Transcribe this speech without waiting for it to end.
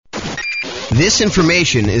This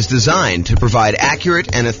information is designed to provide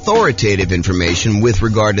accurate and authoritative information with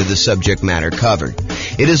regard to the subject matter covered.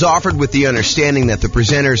 It is offered with the understanding that the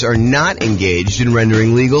presenters are not engaged in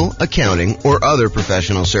rendering legal, accounting, or other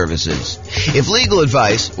professional services. If legal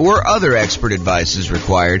advice or other expert advice is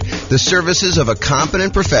required, the services of a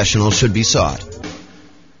competent professional should be sought.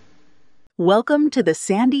 Welcome to the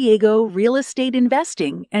San Diego Real Estate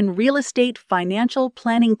Investing and Real Estate Financial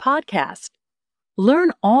Planning Podcast.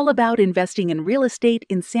 Learn all about investing in real estate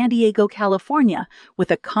in San Diego, California,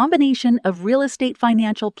 with a combination of real estate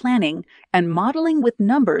financial planning and modeling with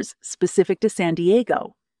numbers specific to San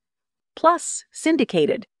Diego. Plus,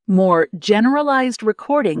 syndicated, more generalized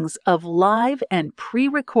recordings of live and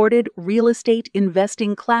pre-recorded real estate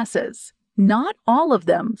investing classes. Not all of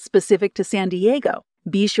them specific to San Diego.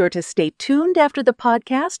 Be sure to stay tuned after the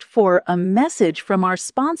podcast for a message from our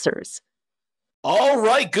sponsors. All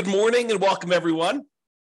right. Good morning and welcome, everyone.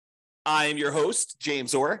 I am your host,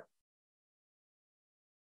 James Orr.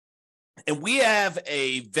 And we have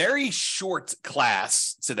a very short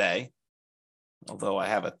class today, although I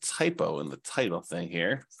have a typo in the title thing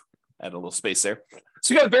here. Add a little space there.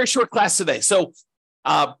 So we got a very short class today. So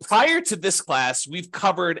prior to this class, we've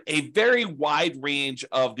covered a very wide range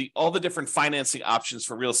of all the different financing options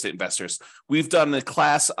for real estate investors. We've done a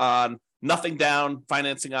class on nothing down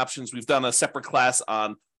financing options. We've done a separate class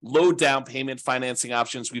on low down payment financing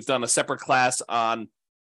options. We've done a separate class on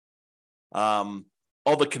all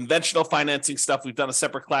the conventional financing stuff. We've done a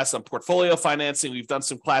separate class on portfolio financing. We've done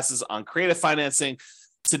some classes on creative financing.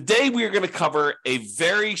 Today, we are going to cover a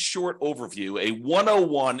very short overview, a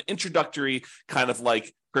 101 introductory kind of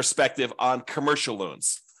like perspective on commercial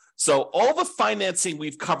loans. So all the financing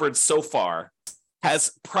we've covered so far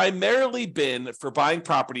has primarily been for buying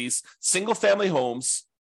properties, single-family homes,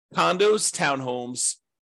 condos, townhomes,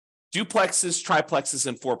 duplexes, triplexes,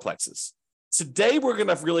 and fourplexes. Today, we're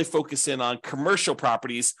going to really focus in on commercial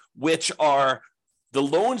properties, which are the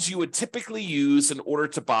loans you would typically use in order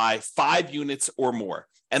to buy 5 units or more.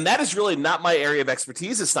 And that is really not my area of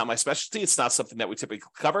expertise. It's not my specialty. It's not something that we typically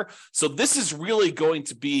cover. So this is really going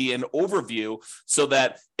to be an overview so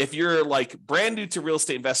that if you're like brand new to real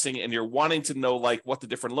estate investing and you're wanting to know like what the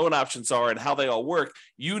different loan options are and how they all work,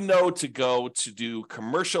 you know to go to do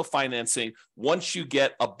commercial financing once you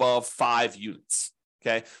get above 5 units.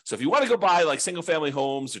 Okay, so if you want to go buy like single-family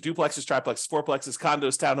homes or duplexes, triplexes, fourplexes,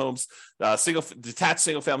 condos, townhomes, detached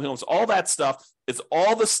single-family homes, all that stuff, it's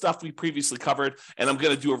all the stuff we previously covered. And I'm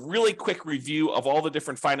going to do a really quick review of all the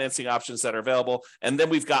different financing options that are available. And then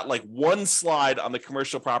we've got like one slide on the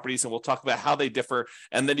commercial properties, and we'll talk about how they differ.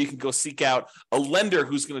 And then you can go seek out a lender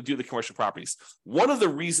who's going to do the commercial properties. One of the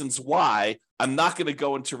reasons why I'm not going to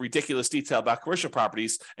go into ridiculous detail about commercial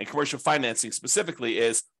properties and commercial financing specifically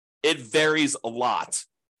is it varies a lot.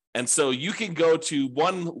 And so you can go to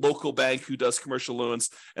one local bank who does commercial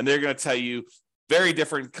loans, and they're going to tell you very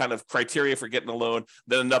different kind of criteria for getting a loan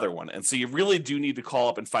than another one. And so you really do need to call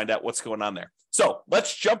up and find out what's going on there. So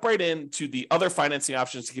let's jump right into the other financing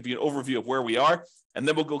options to give you an overview of where we are, and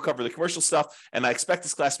then we'll go cover the commercial stuff. And I expect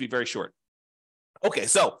this class to be very short. Okay,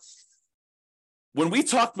 so when we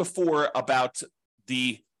talked before about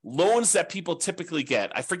the loans that people typically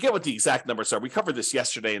get, I forget what the exact numbers are. We covered this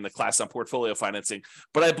yesterday in the class on portfolio financing,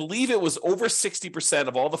 but I believe it was over 60%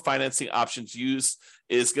 of all the financing options used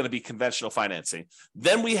is going to be conventional financing.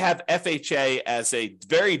 Then we have FHA as a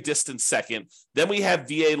very distant second. Then we have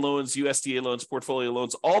VA loans, USDA loans, portfolio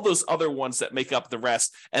loans, all those other ones that make up the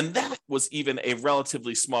rest. And that was even a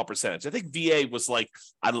relatively small percentage. I think VA was like,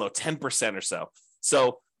 10% or so.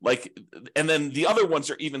 So and then the other ones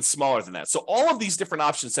are even smaller than that. So all of these different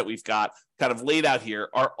options that we've got kind of laid out here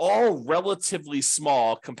are all relatively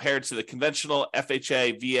small compared to the conventional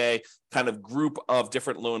FHA, VA kind of group of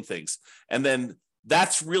different loan things. And then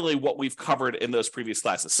that's really what we've covered in those previous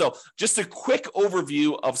classes. So just a quick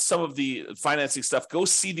overview of some of the financing stuff. Go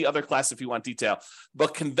see the other class if you want detail.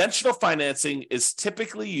 But conventional financing is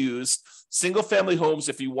typically used single family homes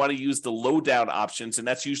if you want to use the low down options. And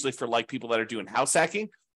that's usually for like people that are doing house hacking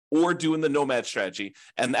or doing the nomad strategy.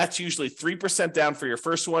 And that's usually 3% down for your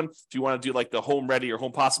first one if you want to do like the home ready or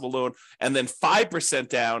home possible loan, and then 5%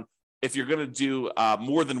 down if you're going to do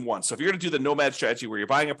more than one. So if you're going to do the nomad strategy where you're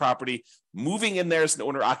buying a property, moving in there as an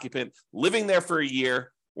owner occupant, living there for a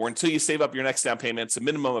year or until you save up your next down payment, it's a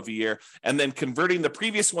minimum of a year, and then converting the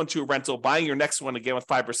previous one to a rental, buying your next one again with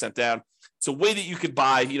 5% down. It's a way that you could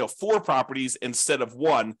buy, 4 properties instead of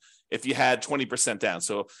one if you had 20% down.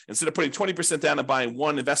 So instead of putting 20% down and buying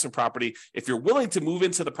one investment property, if you're willing to move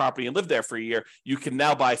into the property and live there for a year, you can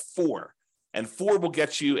now buy 4. And 4 will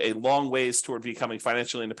get you a long ways toward becoming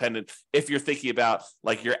financially independent if you're thinking about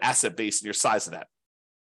like your asset base and your size of that.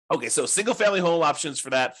 Okay, so single family home options for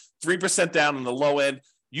that, 3% down on the low end,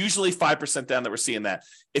 usually 5% down that we're seeing that.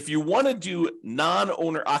 If you want to do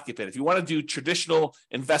non-owner occupant, if you want to do traditional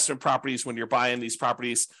investment properties when you're buying these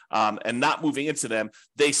properties and not moving into them,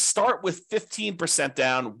 they start with 15%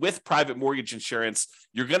 down with private mortgage insurance.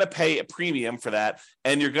 You're going to pay a premium for that,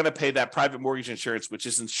 and you're going to pay that private mortgage insurance, which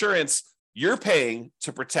is insurance you're paying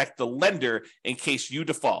to protect the lender in case you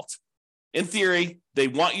default. In theory, they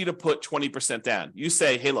want you to put 20% down. You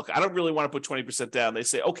say, hey, look, I don't really want to put 20% down. They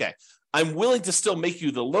say, okay, I'm willing to still make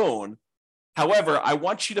you the loan. However, I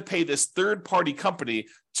want you to pay this third-party company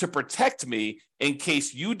to protect me in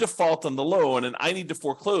case you default on the loan and I need to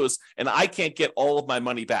foreclose and I can't get all of my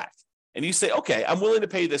money back. And you say, okay, I'm willing to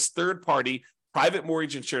pay this third-party private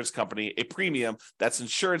mortgage insurance company a premium that's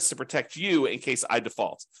insurance to protect you in case I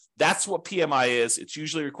default. That's what PMI is. It's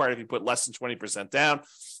usually required if you put less than 20% down.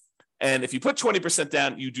 And if you put 20%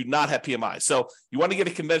 down, you do not have PMI. So you want to get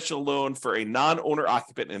a conventional loan for a non-owner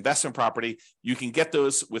occupant investment property. You can get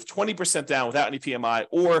those with 20% down without any PMI,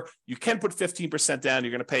 or you can put 15% down. You're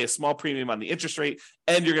going to pay a small premium on the interest rate,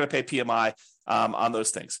 and you're going to pay PMI on those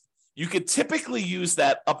things. You could typically use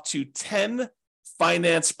that up to 10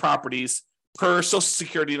 finance properties per Social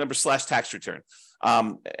Security number / tax return.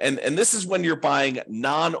 And this is when you're buying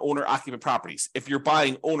non-owner occupant properties. If you're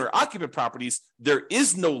buying owner occupant properties, there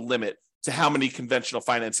is no limit to how many conventional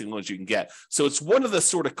financing loans you can get. So it's one of the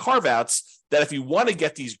sort of carve-outs that if you want to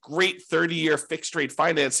get these great 30-year fixed rate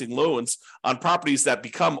financing loans on properties that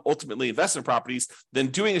become ultimately investment properties, then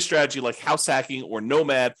doing a strategy like house hacking or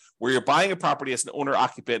Nomad, where you're buying a property as an owner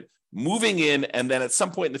occupant, moving in, and then at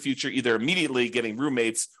some point in the future, either immediately getting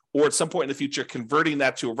roommates or at some point in the future, converting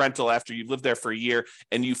that to a rental after you've lived there for a year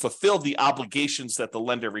and you fulfill the obligations that the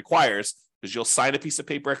lender requires, because you'll sign a piece of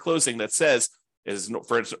paper at closing that says,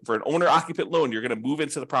 for an owner-occupant loan, you're going to move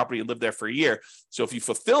into the property and live there for a year. So if you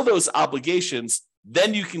fulfill those obligations,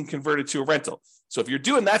 then you can convert it to a rental. So if you're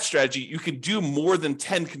doing that strategy, you can do more than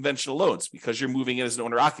 10 conventional loans because you're moving in as an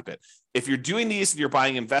owner-occupant. If you're doing these and you're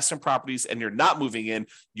buying investment properties and you're not moving in,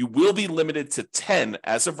 you will be limited to 10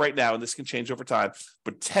 as of right now, and this can change over time,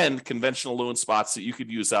 but 10 conventional loan spots that you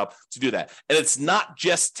could use up to do that. And it's not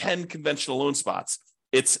just 10 conventional loan spots.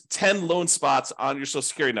 It's 10 loan spots on your Social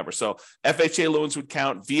Security number. So FHA loans would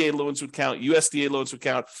count, VA loans would count, USDA loans would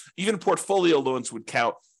count, even portfolio loans would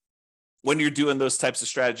count when you're doing those types of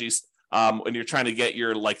strategies, when you're trying to get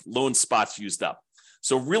your like loan spots used up.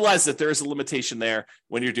 So realize that there is a limitation there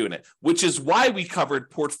when you're doing it, which is why we covered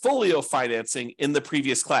portfolio financing in the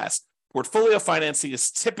previous class. Portfolio financing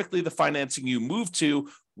is typically the financing you move to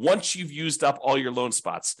once you've used up all your loan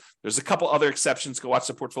spots. There's a couple other exceptions. Go watch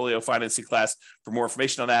the portfolio financing class for more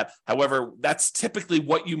information on that. However, that's typically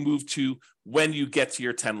what you move to when you get to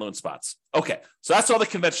your 10 loan spots. Okay, so that's all the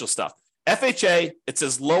conventional stuff. FHA, it's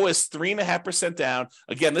as low as 3.5% down.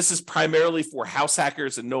 Again, this is primarily for house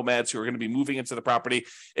hackers and nomads who are going to be moving into the property.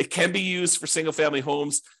 It can be used for single-family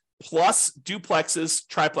homes, plus duplexes,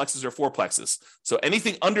 triplexes, or fourplexes. So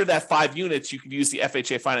anything under that 5 units, you can use the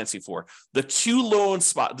FHA financing for. The two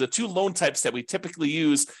loan types that we typically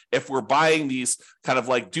use if we're buying these kind of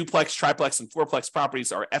like duplex, triplex, and fourplex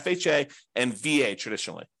properties are FHA and VA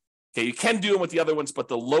traditionally. Okay, you can do them with the other ones, but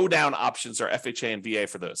the low down options are FHA and VA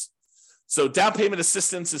for those. So down payment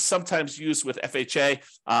assistance is sometimes used with FHA,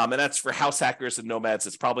 and that's for house hackers and nomads.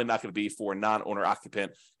 It's probably not going to be for non-owner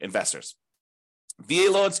occupant investors. VA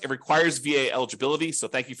loans, it requires VA eligibility. So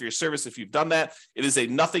thank you for your service if you've done that. It is a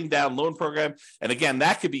nothing down loan program. And again,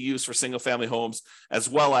 that could be used for single family homes as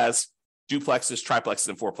well as duplexes, triplexes,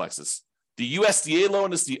 and fourplexes. The USDA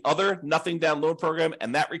loan is the other nothing down loan program,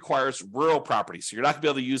 and that requires rural property. So you're not going to be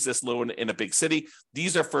able to use this loan in a big city.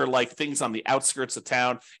 These are for like things on the outskirts of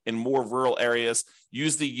town in more rural areas.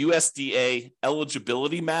 Use the USDA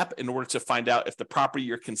eligibility map in order to find out if the property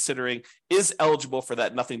you're considering is eligible for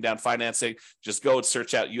that nothing down financing. Just go and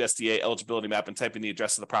search out USDA eligibility map and type in the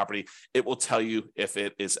address of the property. It will tell you if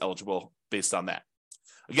it is eligible based on that.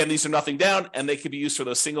 Again, these are nothing down, and they can be used for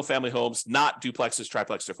those single-family homes, not duplexes,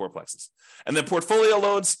 triplexes, or fourplexes. And then portfolio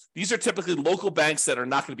loans, these are typically local banks that are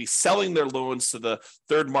not going to be selling their loans to the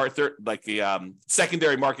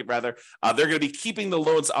secondary market, rather. They're going to be keeping the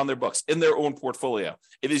loans on their books in their own portfolio.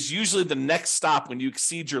 It is usually the next stop when you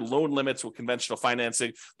exceed your loan limits with conventional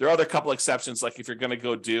financing. There are other couple exceptions, like if you're going to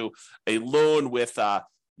go do a loan with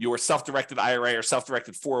your self-directed IRA or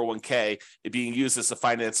self-directed 401k being used as a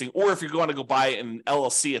financing, or if you're going to go buy an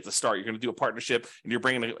LLC at the start, you're going to do a partnership and you're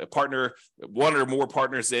bringing a partner, one or more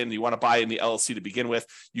partners in, you want to buy in the LLC to begin with,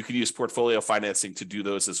 you can use portfolio financing to do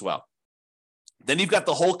those as well. Then you've got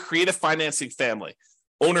the whole creative financing family,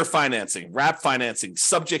 owner financing, wrap financing,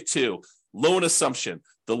 subject to, loan assumption,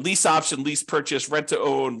 the lease option, lease purchase, rent to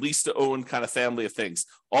own, lease to own kind of family of things.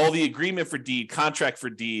 All the agreement for deed, contract for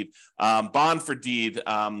deed, bond for deed,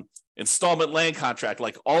 installment land contract,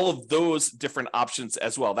 like all of those different options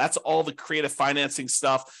as well. That's all the creative financing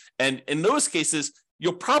stuff. And in those cases,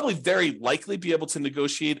 you'll probably very likely be able to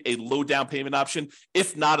negotiate a low down payment option,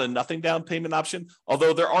 if not a nothing down payment option,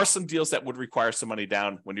 although there are some deals that would require some money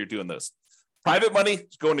down when you're doing those. Private money,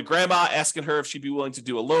 going to grandma, asking her if she'd be willing to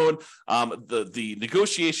do a loan. The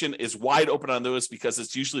negotiation is wide open on those because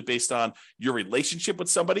it's usually based on your relationship with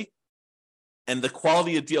somebody. And the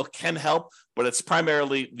quality of deal can help, but it's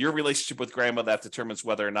primarily your relationship with grandma that determines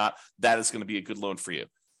whether or not that is going to be a good loan for you.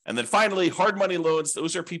 And then finally, hard money loans.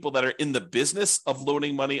 Those are people that are in the business of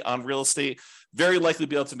loaning money on real estate, very likely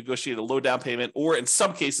be able to negotiate a low down payment, or in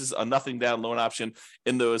some cases, a nothing down loan option.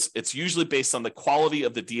 In those, it's usually based on the quality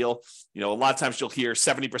of the deal. You know, a lot of times you'll hear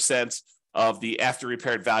 70% of the after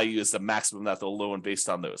repaired value is the maximum that they'll loan based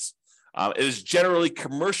on those. It is generally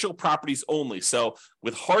commercial properties only. So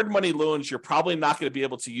with hard money loans, you're probably not going to be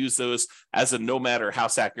able to use those as a nomad or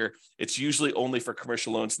house hacker. It's usually only for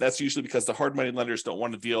commercial loans. That's usually because the hard money lenders don't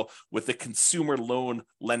want to deal with the consumer loan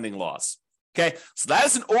lending laws. Okay, so that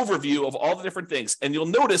is an overview of all the different things. And you'll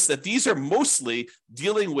notice that these are mostly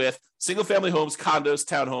dealing with single family homes, condos,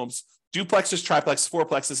 townhomes, duplexes, triplexes,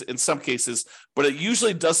 fourplexes in some cases, but it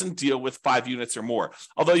usually doesn't deal with 5 units or more.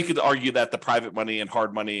 Although you could argue that the private money and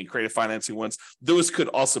hard money and creative financing ones, those could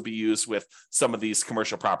also be used with some of these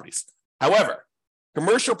commercial properties. However,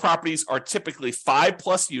 commercial properties are typically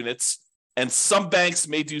 5+ units, and some banks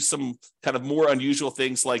may do some kind of more unusual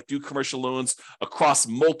things like do commercial loans across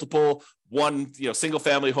multiple single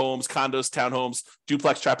family homes, condos, townhomes,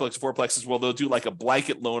 duplex, triplex, fourplexes. Well, they'll do like a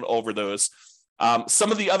blanket loan over those.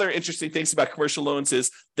 Some of the other interesting things about commercial loans is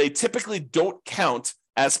they typically don't count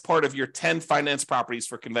as part of your 10 finance properties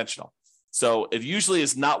for conventional. So it usually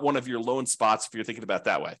is not one of your loan spots if you're thinking about it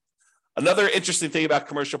that way. Another interesting thing about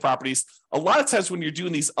commercial properties, a lot of times when you're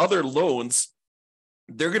doing these other loans,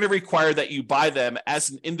 they're going to require that you buy them as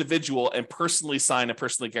an individual and personally sign and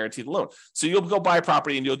personally guarantee the loan. So you'll go buy a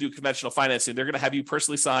property and you'll do conventional financing. They're going to have you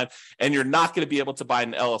personally sign, and you're not going to be able to buy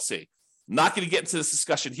an LLC. Not going to get into this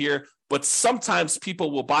discussion here, but sometimes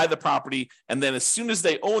people will buy the property, and then as soon as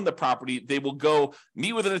they own the property, they will go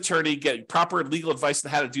meet with an attorney, get proper legal advice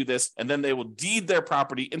on how to do this, and then they will deed their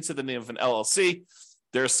property into the name of an LLC.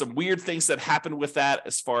 There's some weird things that happen with that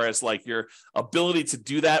as far as like your ability to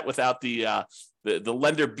do that without the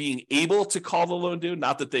lender being able to call the loan due.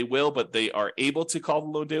 Not that they will, but they are able to call the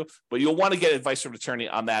loan due. But you'll want to get advice from an attorney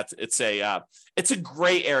on that. It's a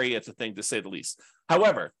gray area to say the least.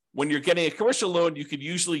 However, when you're getting a commercial loan, you could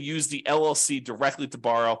usually use the LLC directly to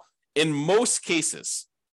borrow. In most cases,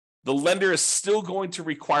 the lender is still going to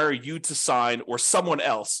require you to sign or someone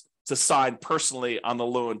else to sign personally on the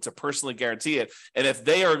loan to personally guarantee it. And if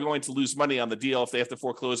they are going to lose money on the deal, if they have to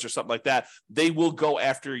foreclose or something like that, they will go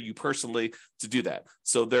after you personally to do that.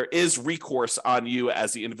 So there is recourse on you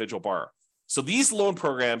as the individual borrower. So these loan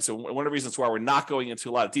programs, and one of the reasons why we're not going into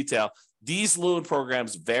a lot of detail, these loan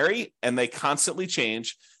programs vary and they constantly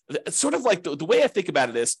change. It's sort of like the way I think about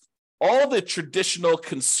it is all the traditional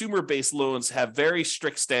consumer-based loans have very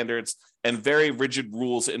strict standards and very rigid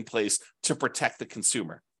rules in place to protect the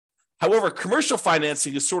consumer. However, commercial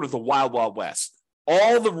financing is sort of the wild, wild west.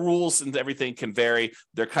 All the rules and everything can vary.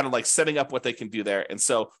 They're kind of like setting up what they can do there. And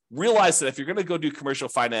so realize that if you're going to go do commercial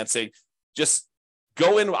financing, just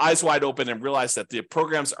go in eyes wide open and realize that the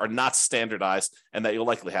programs are not standardized and that you'll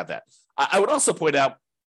likely have that. I would also point out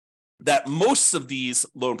that most of these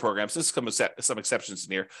loan programs, there's some exceptions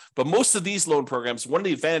in here, but most of these loan programs, one of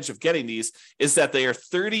the advantages of getting these is that they are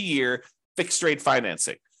 30-year fixed rate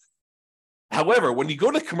financing. However, when you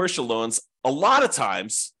go to commercial loans, a lot of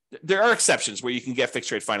times there are exceptions where you can get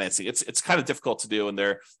fixed rate financing. It's kind of difficult to do, and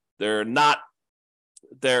they're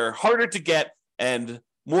harder to get and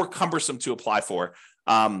more cumbersome to apply for.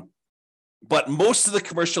 But most of the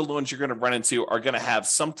commercial loans you're going to run into are going to have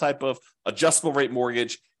some type of adjustable rate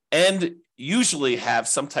mortgage and usually have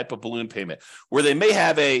some type of balloon payment where they may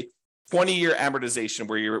have a 20-year amortization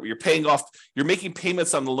where you're paying off, you're making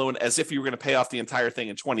payments on the loan as if you were going to pay off the entire thing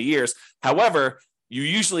in 20 years. However, you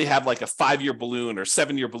usually have like a 5-year balloon or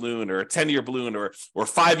 7-year balloon or a 10-year balloon or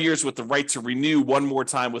 5 years with the right to renew one more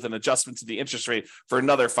time with an adjustment to the interest rate for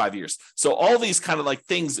another 5 years. So all these kind of like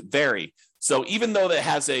things vary. So even though that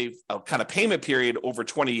has a kind of payment period over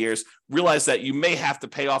 20 years, realize that you may have to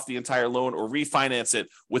pay off the entire loan or refinance it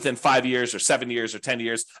within 5 years or 7 years or 10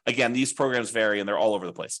 years. Again, these programs vary and they're all over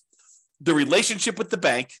the place. The relationship with the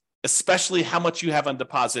bank especially how much you have on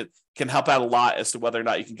deposit, can help out a lot as to whether or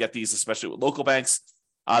not you can get these, especially with local banks.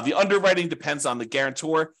 The underwriting depends on the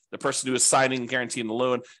guarantor, the person who is signing and guaranteeing the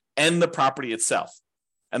loan, and the property itself.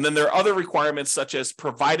 And then there are other requirements such as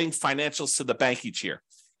providing financials to the bank each year.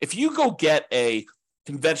 If you go get a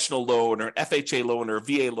conventional loan or an FHA loan or a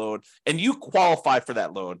VA loan and you qualify for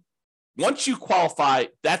that loan, once you qualify,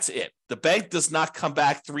 that's it. The bank does not come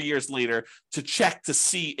back 3 years later to check to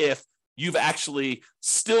see if you've actually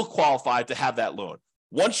still qualified to have that loan.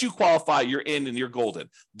 Once you qualify, you're in and you're golden.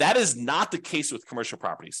 That is not the case with commercial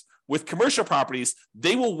properties. With commercial properties,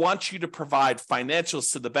 they will want you to provide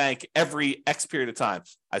financials to the bank every X period of time.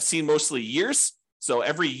 I've seen mostly years. So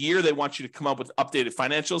every year they want you to come up with updated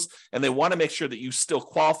financials, and they want to make sure that you still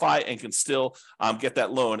qualify and can still get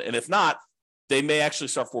that loan. And if not, they may actually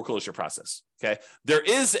start foreclosure process. Okay. There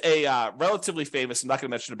is a relatively famous, I'm not going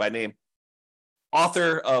to mention it by name,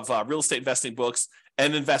 author of real estate investing books,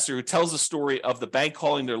 an investor who tells the story of the bank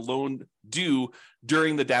calling their loan due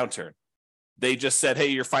during the downturn. They just said, hey,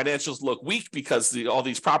 your financials look weak because all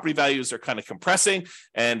these property values are kind of compressing.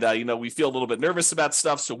 And, we feel a little bit nervous about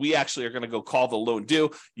stuff. So we actually are going to go call the loan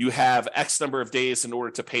due. You have X number of days in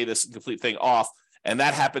order to pay this complete thing off. And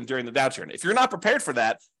that happened during the downturn. If you're not prepared for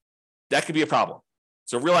that, that could be a problem.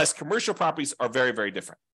 So realize commercial properties are very, very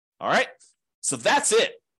different. All right. So that's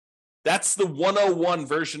it. That's the 101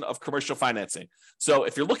 version of commercial financing. So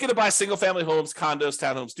if you're looking to buy single family homes, condos,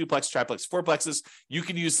 townhomes, duplex, triplex, fourplexes, you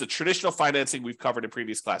can use the traditional financing we've covered in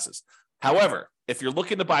previous classes. However, if you're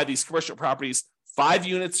looking to buy these commercial properties, 5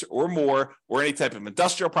 units or more, or any type of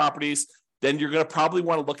industrial properties, then you're going to probably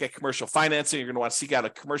want to look at commercial financing. You're going to want to seek out a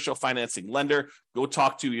commercial financing lender. Go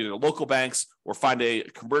talk to either local banks or find a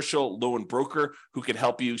commercial loan broker who can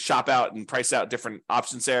help you shop out and price out different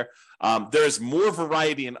options there. There's more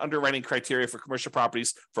variety in underwriting criteria for commercial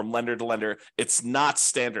properties from lender to lender. It's not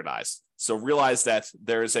standardized. So realize that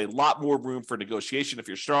there is a lot more room for negotiation if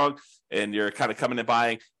you're strong and you're kind of coming and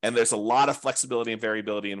buying. And there's a lot of flexibility and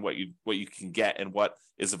variability in what you can get and what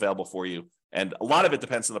is available for you. And a lot of it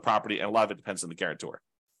depends on the property and a lot of it depends on the guarantor.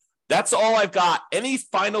 That's all I've got. Any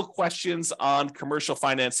final questions on commercial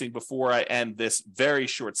financing before I end this very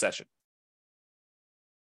short session?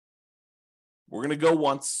 We're going to go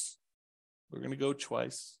once. We're going to go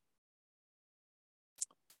twice.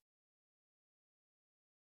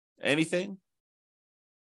 Anything?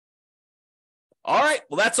 All right.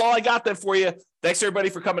 Well, that's all I got then for you. Thanks, everybody,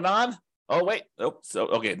 for coming on. Oh, wait. Nope. So,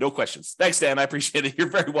 okay. No questions. Thanks, Dan. I appreciate it. You're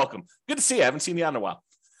very welcome. Good to see you. I haven't seen you in a while.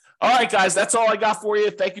 All right, guys. That's all I got for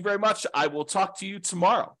you. Thank you very much. I will talk to you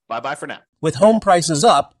tomorrow. Bye-bye for now. With home prices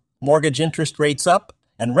up, mortgage interest rates up,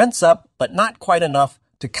 and rents up, but not quite enough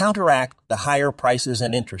to counteract the higher prices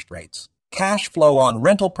and interest rates, cash flow on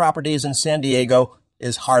rental properties in San Diego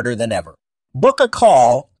is harder than ever. Book a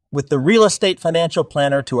call with the Real Estate Financial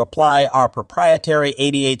Planner to apply our proprietary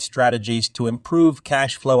 88 strategies to improve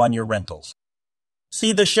cash flow on your rentals.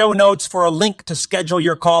 See the show notes for a link to schedule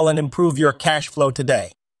your call and improve your cash flow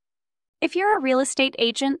today. If you're a real estate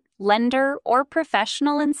agent, lender, or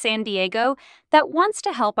professional in San Diego that wants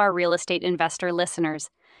to help our real estate investor listeners,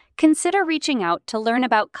 consider reaching out to learn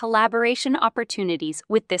about collaboration opportunities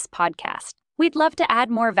with this podcast. We'd love to add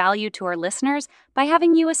more value to our listeners by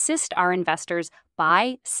having you assist our investors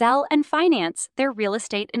buy, sell, and finance their real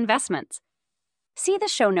estate investments. See the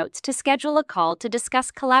show notes to schedule a call to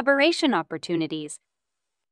discuss collaboration opportunities.